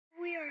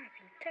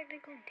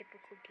technical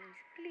difficulties.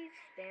 Please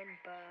stand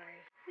by.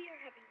 We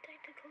are having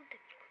technical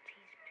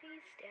difficulties.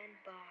 Please stand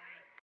by.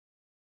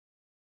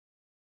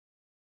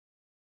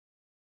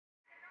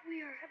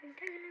 We are having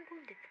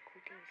technical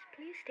difficulties.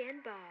 Please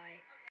stand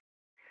by.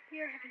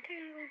 We are having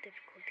technical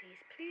difficulties.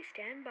 Please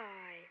stand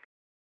by.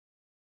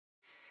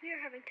 We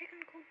are having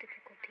technical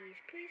difficulties.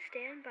 Please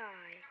stand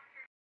by.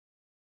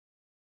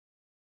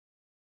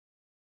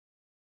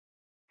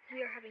 We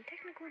are having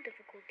technical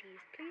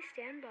difficulties. Please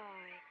stand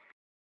by.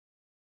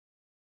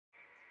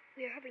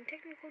 We are having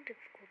technical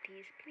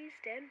difficulties. Please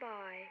stand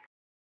by.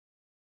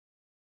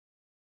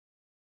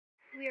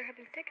 We are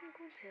having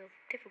technical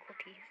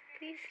difficulties.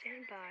 Please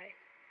stand by.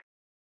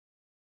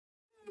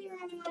 We are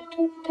having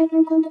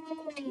technical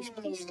difficulties.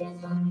 Please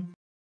stand by.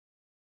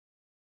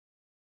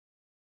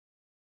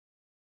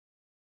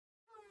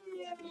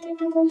 We are having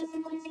technical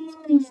difficulties.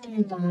 Please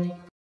stand by.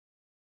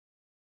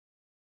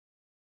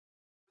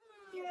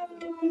 We are having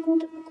technical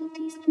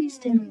difficulties. Please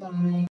stand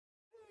by.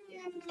 We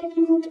are having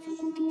technical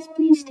difficulties.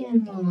 Please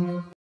stand by.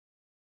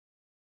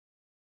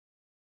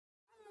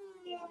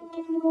 We are having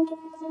technical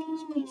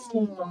difficulties. Please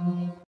stand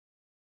by.